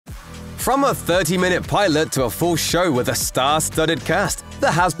From a 30-minute pilot to a full show with a star-studded cast, the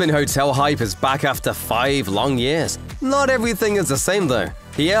Hazbin Hotel hype is back after 5 long years. Not everything is the same though.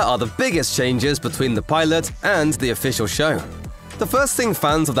 Here are the biggest changes between the pilot and the official show. The first thing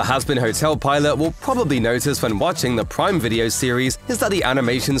fans of the Hazbin Hotel pilot will probably notice when watching the Prime Video series is that the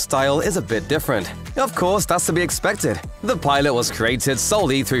animation style is a bit different. Of course, that's to be expected. The pilot was created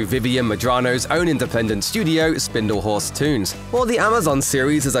solely through Vivian Medrano's own independent studio, Spindlehorse Toons, while the Amazon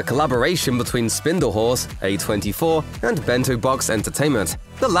series is a collaboration between Spindlehorse, A24, and Bento Box Entertainment,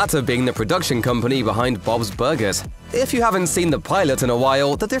 the latter being the production company behind Bob's Burgers. If you haven't seen the pilot in a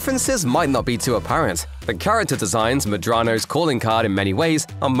while, the differences might not be too apparent. The character designs, Medrano's calling card in many ways,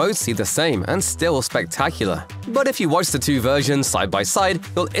 are mostly the same and still spectacular. But if you watch the two versions side by side,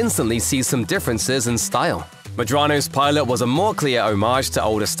 you'll instantly see some differences in style. Medrano's pilot was a more clear homage to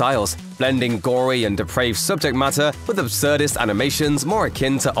older styles, blending gory and depraved subject matter with absurdist animations more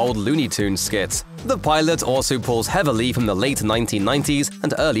akin to old Looney Tunes skits. The pilot also pulls heavily from the late 1990s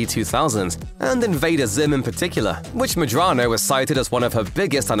and early 2000s, and Invader Zim in particular, which Medrano has cited as one of her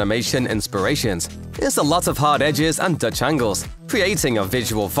biggest animation inspirations. It's a lot of hard edges and Dutch angles, creating a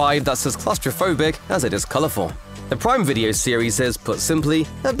visual vibe that's as claustrophobic as it is colorful. The Prime Video series is, put simply,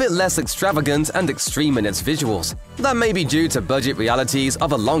 a bit less extravagant and extreme in its visuals. That may be due to budget realities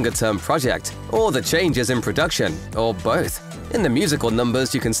of a longer-term project, or the changes in production, or both. In the musical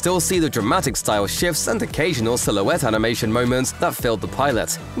numbers, you can still see the dramatic style shifts and occasional silhouette animation moments that filled the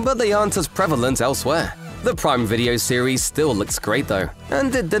pilot, but they aren't as prevalent elsewhere. The Prime Video series still looks great though,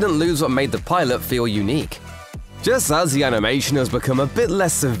 and it didn't lose what made the pilot feel unique. Just as the animation has become a bit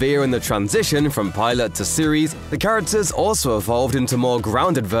less severe in the transition from pilot to series, the characters also evolved into more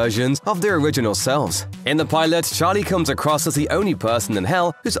grounded versions of their original selves. In the pilot, Charlie comes across as the only person in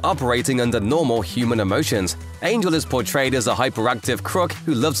hell who's operating under normal human emotions. Angel is portrayed as a hyperactive crook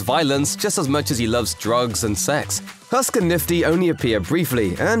who loves violence just as much as he loves drugs and sex. Husk and Nifty only appear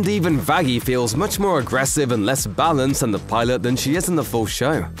briefly, and even Vaggie feels much more aggressive and less balanced in the pilot than she is in the full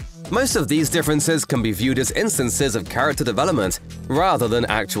show. Most of these differences can be viewed as instances of character development, rather than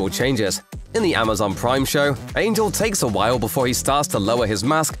actual changes. In the Amazon Prime show, Angel takes a while before he starts to lower his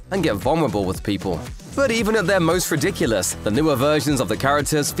mask and get vulnerable with people. But even at their most ridiculous, the newer versions of the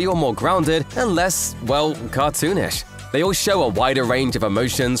characters feel more grounded and less, well, cartoonish. They all show a wider range of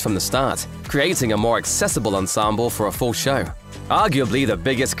emotions from the start, creating a more accessible ensemble for a full show. Arguably, the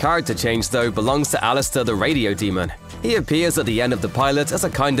biggest character change, though, belongs to Alastor the Radio Demon. He appears at the end of the pilot as a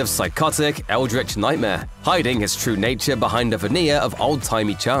kind of psychotic, eldritch nightmare, hiding his true nature behind a veneer of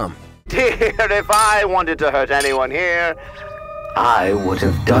old-timey charm. Dear, if I wanted to hurt anyone here, I would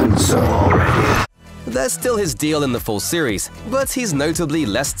have done so already. There's still his deal in the full series, but he's notably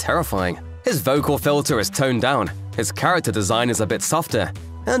less terrifying. His vocal filter is toned down, his character design is a bit softer,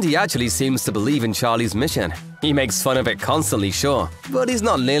 and he actually seems to believe in Charlie's mission. He makes fun of it constantly, sure, but he's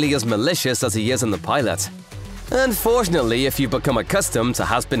not nearly as malicious as he is in the pilot. Unfortunately, if you've become accustomed to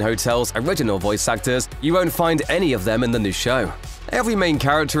Hazbin Hotel's original voice actors, you won't find any of them in the new show. Every main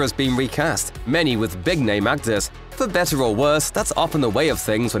character has been recast, many with big-name actors. For better or worse, that's often the way of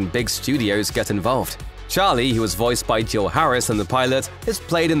things when big studios get involved. Charlie, who was voiced by Jill Harris in the pilot, is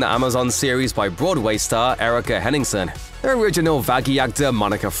played in the Amazon series by Broadway star Erica Henningsen. Original Vaggie actor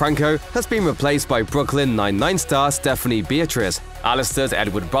Monica Franco has been replaced by Brooklyn Nine-Nine star Stephanie Beatriz. Alastor's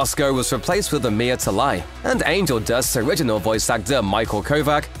Edward Bosco was replaced with Amir Talai, and Angel Dust's original voice actor Michael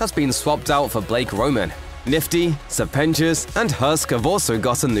Kovac has been swapped out for Blake Roman. Nifty, Serpentious, and Husk have also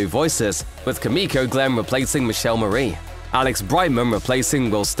gotten new voices, with Kamiko Glenn replacing Michelle Marie, Alex Brightman replacing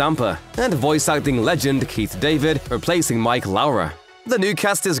Will Stamper, and voice acting legend Keith David replacing Mike Laura. The new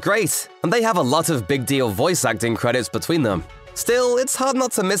cast is great, and they have a lot of big deal voice acting credits between them. Still, it's hard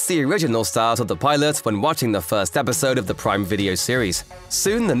not to miss the original start of the pilot when watching the first episode of the Prime Video series.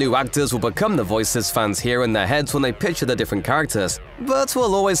 Soon, the new actors will become the voices fans hear in their heads when they picture the different characters, but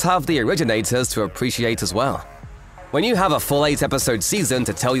we'll always have the originators to appreciate as well. When you have a full 8-episode season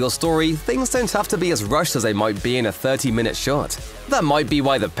to tell your story, things don't have to be as rushed as they might be in a 30-minute short. That might be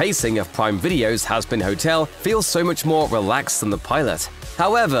why the pacing of Prime Video's Hazbin Hotel feels so much more relaxed than the pilot.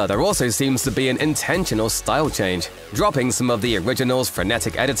 However, there also seems to be an intentional style change, dropping some of the original's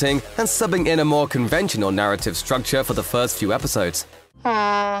frenetic editing and subbing in a more conventional narrative structure for the first few episodes.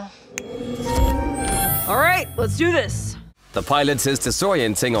 Alright, let's do this! The pilot is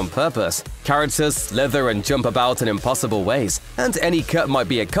disorienting on purpose. Characters slither and jump about in impossible ways, and any cut might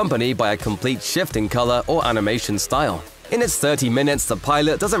be accompanied by a complete shift in color or animation style. In its 30 minutes, the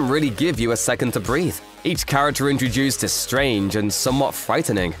pilot doesn't really give you a second to breathe. Each character introduced is strange and somewhat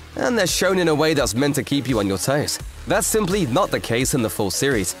frightening, and they're shown in a way that's meant to keep you on your toes. That's simply not the case in the full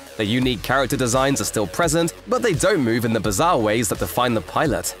series. The unique character designs are still present, but they don't move in the bizarre ways that define the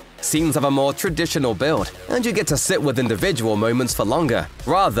pilot. Scenes have a more traditional build, and you get to sit with individual moments for longer,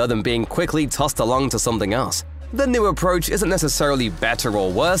 rather than being quickly tossed along to something else. The new approach isn't necessarily better or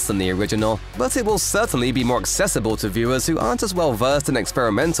worse than the original, but it will certainly be more accessible to viewers who aren't as well versed in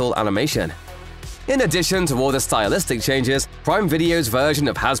experimental animation. In addition to all the stylistic changes, Prime Video's version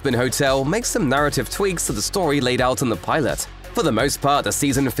of Hazbin Hotel makes some narrative tweaks to the story laid out in the pilot. For the most part, the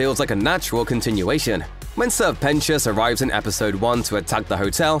season feels like a natural continuation. When Sir Pentious arrives in episode 1 to attack the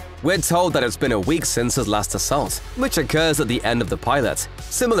hotel, we're told that it's been a week since his last assault, which occurs at the end of the pilot.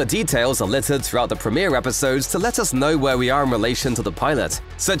 Similar details are littered throughout the premiere episodes to let us know where we are in relation to the pilot,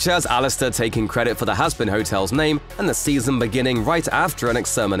 such as Alastor taking credit for the Hazbin Hotel's name and the season beginning right after an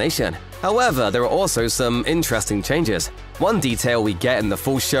extermination. However, there are also some interesting changes. One detail we get in the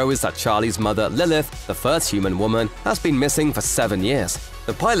full show is that Charlie's mother, Lilith, the first human woman, has been missing for 7 years.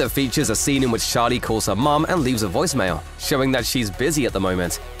 The pilot features a scene in which Charlie calls her mom and leaves a voicemail, showing that she's busy at the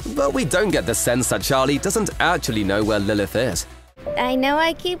moment. But we don't get the sense that Charlie doesn't actually know where Lilith is. I know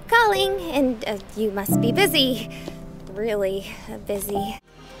I keep calling, and you must be busy. Really busy.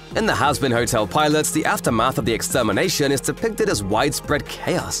 In the Hazbin Hotel pilots, the aftermath of the extermination is depicted as widespread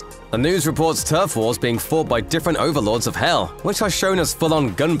chaos. The news reports turf wars being fought by different overlords of hell, which are shown as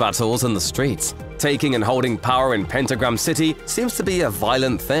full-on gun battles in the streets. Taking and holding power in Pentagram City seems to be a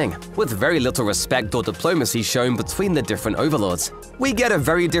violent thing, with very little respect or diplomacy shown between the different overlords. We get a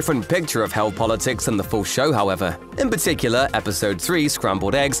very different picture of hell politics in the full show, however. In particular, Episode 3,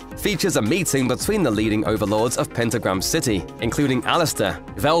 Scrambled Eggs, features a meeting between the leading overlords of Pentagram City, including Alastor,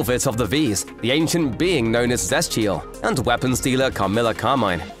 Velvet of the V's, the ancient being known as Zestiel, and weapons dealer Carmilla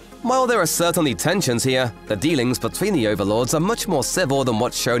Carmine. While there are certainly tensions here, the dealings between the overlords are much more civil than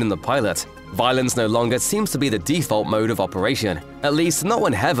what's shown in the pilot. Violence no longer seems to be the default mode of operation, at least not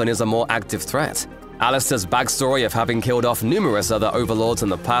when Heaven is a more active threat. Alastor's backstory of having killed off numerous other overlords in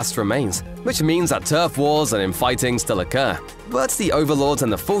the past remains, which means that turf wars and infighting still occur. But the overlords in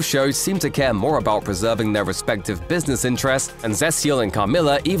the full show seem to care more about preserving their respective business interests, and Zestiel and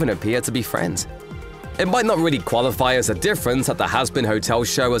Carmilla even appear to be friends. It might not really qualify as a difference that the Hazbin Hotel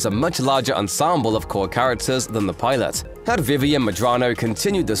show has a much larger ensemble of core characters than the pilot. Had Vivian Medrano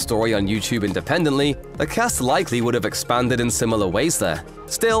continued the story on YouTube independently, the cast likely would have expanded in similar ways there.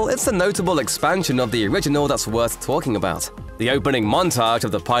 Still, it's a notable expansion of the original that's worth talking about. The opening montage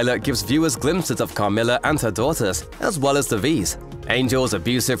of the pilot gives viewers glimpses of Carmilla and her daughters, as well as the V's. Angel's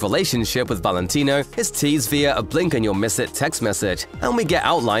abusive relationship with Valentino is teased via a blink-and-you'll-miss-it text message, and we get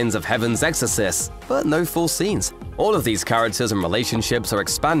outlines of Heaven's exorcists, but no full scenes. All of these characters and relationships are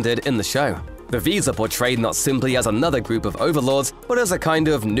expanded in the show. The V's are portrayed not simply as another group of overlords, but as a kind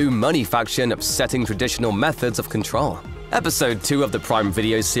of new money faction upsetting traditional methods of control. Episode 2 of the Prime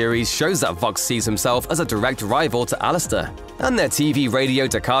Video series shows that Vox sees himself as a direct rival to Alastor, and their TV-radio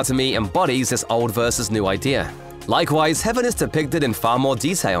dichotomy embodies this old versus new idea. Likewise, Heaven is depicted in far more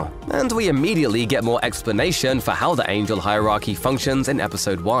detail, and we immediately get more explanation for how the angel hierarchy functions in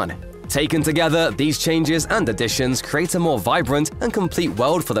Episode 1. Taken together, these changes and additions create a more vibrant and complete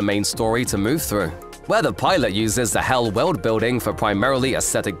world for the main story to move through. Where the pilot uses the hell world building for primarily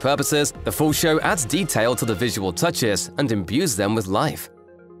aesthetic purposes, the full show adds detail to the visual touches and imbues them with life.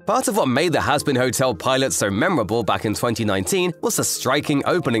 Part of what made the Hazbin Hotel pilot so memorable back in 2019 was the striking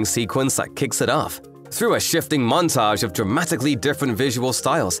opening sequence that kicks it off. Through a shifting montage of dramatically different visual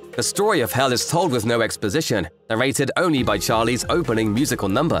styles, the story of hell is told with no exposition, narrated only by Charlie's opening musical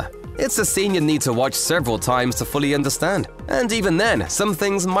number. It's a scene you need to watch several times to fully understand, and even then, some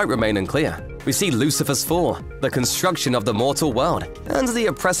things might remain unclear. We see Lucifer's fall, the construction of the mortal world, and the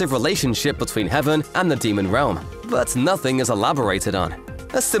oppressive relationship between heaven and the demon realm, but nothing is elaborated on.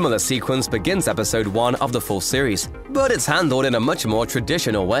 A similar sequence begins Episode 1 of the full series, but it's handled in a much more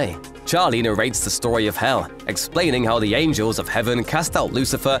traditional way. Charlie narrates the story of hell, explaining how the angels of heaven cast out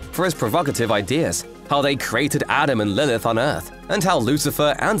Lucifer for his provocative ideas, how they created Adam and Lilith on Earth, and how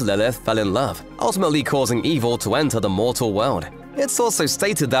Lucifer and Lilith fell in love, ultimately causing evil to enter the mortal world. It's also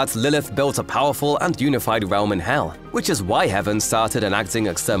stated that Lilith built a powerful and unified realm in hell, which is why Heaven started enacting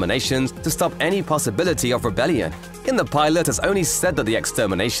exterminations to stop any possibility of rebellion. In the pilot, it's only said that the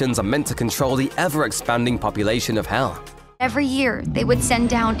exterminations are meant to control the ever-expanding population of hell. Every year, they would send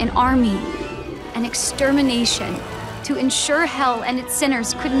down an army, an extermination, to ensure hell and its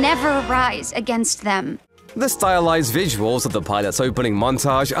sinners could never rise against them. The stylized visuals of the pilot's opening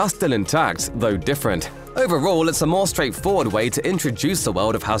montage are still intact, though different. Overall, it's a more straightforward way to introduce the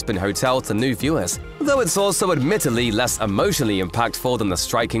world of Hazbin Hotel to new viewers, though it's also admittedly less emotionally impactful than the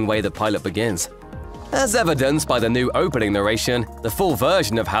striking way the pilot begins. As evidenced by the new opening narration, the full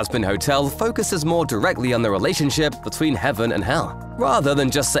version of Hazbin Hotel focuses more directly on the relationship between heaven and hell. Rather than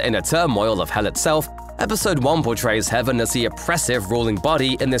just the inner turmoil of hell itself, Episode 1 portrays heaven as the oppressive ruling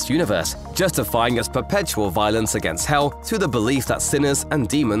body in this universe, justifying its perpetual violence against hell through the belief that sinners and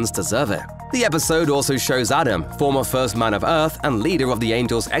demons deserve it. The episode also shows Adam, former first man of Earth and leader of the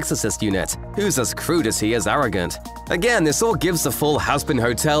Angels Exorcist unit, who's as crude as he is arrogant. Again, this all gives the full Hazbin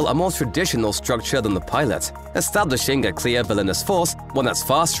Hotel a more traditional structure than the pilot. Establishing a clear villainous force, one that's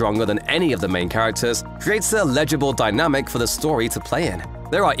far stronger than any of the main characters, creates a legible dynamic for the story to play in.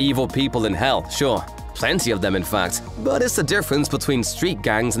 There are evil people in hell, sure. Plenty of them, in fact. But it's the difference between street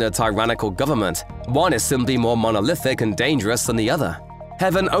gangs and a tyrannical government. One is simply more monolithic and dangerous than the other.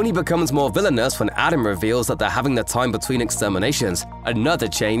 Heaven only becomes more villainous when Adam reveals that they're having the time between exterminations, another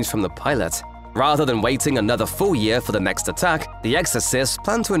change from the pilot. Rather than waiting another full year for the next attack, the Exorcists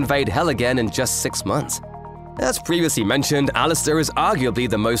plan to invade hell again in just 6 months. As previously mentioned, Alastor is arguably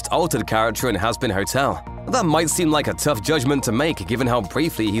the most altered character in Hazbin Hotel. That might seem like a tough judgment to make given how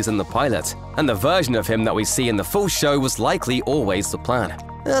briefly he's in the pilot, and the version of him that we see in the full show was likely always the plan.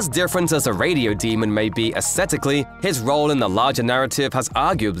 As different as a radio demon may be aesthetically, his role in the larger narrative has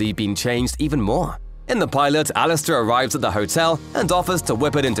arguably been changed even more. In the pilot, Alastor arrives at the hotel and offers to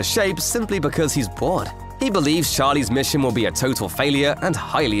whip it into shape simply because he's bored. He believes Charlie's mission will be a total failure and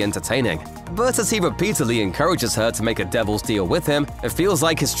highly entertaining. But as he repeatedly encourages her to make a devil's deal with him, it feels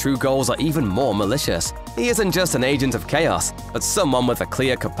like his true goals are even more malicious. He isn't just an agent of chaos, but someone with a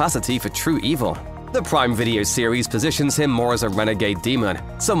clear capacity for true evil. The Prime Video series positions him more as a renegade demon,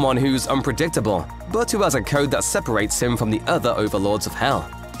 someone who's unpredictable, but who has a code that separates him from the other overlords of hell.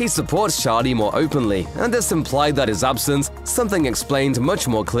 He supports Charlie more openly, and it's implied that his absence, something explained much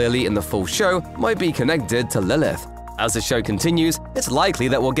more clearly in the full show, might be connected to Lilith. As the show continues, it's likely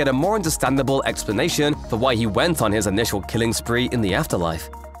that we'll get a more understandable explanation for why he went on his initial killing spree in the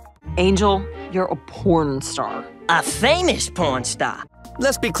afterlife. Angel, you're a porn star. A famous porn star.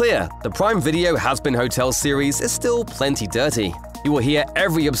 Let's be clear, the Prime Video Hazbin Hotel series is still plenty dirty. You will hear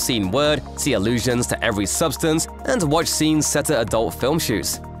every obscene word, see allusions to every substance, and watch scenes set at adult film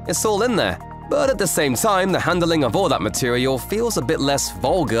shoots. It's all in there, but at the same time, the handling of all that material feels a bit less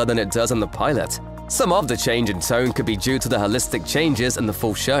vulgar than it does in the pilot. Some of the change in tone could be due to the holistic changes in the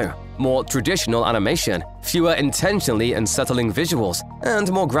full show. More traditional animation, fewer intentionally unsettling visuals, and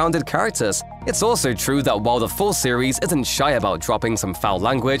more grounded characters. It's also true that while the full series isn't shy about dropping some foul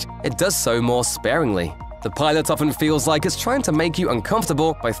language, it does so more sparingly. The pilot often feels like it's trying to make you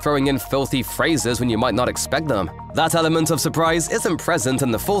uncomfortable by throwing in filthy phrases when you might not expect them. That element of surprise isn't present in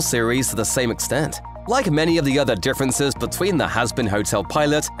the full series to the same extent. Like many of the other differences between the Hazbin Hotel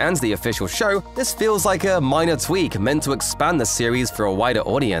pilot and the official show, this feels like a minor tweak meant to expand the series for a wider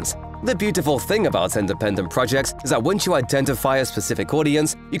audience. The beautiful thing about independent projects is that once you identify a specific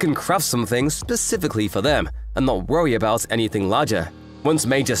audience, you can craft something specifically for them and not worry about anything larger. Once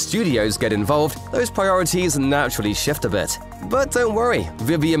major studios get involved, those priorities naturally shift a bit. But don't worry,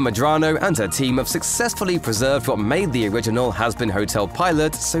 Vivian Madrano and her team have successfully preserved what made the original Hazbin Hotel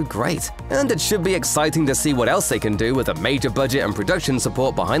pilot so great, and it should be exciting to see what else they can do with a major budget and production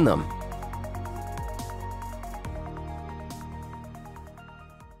support behind them.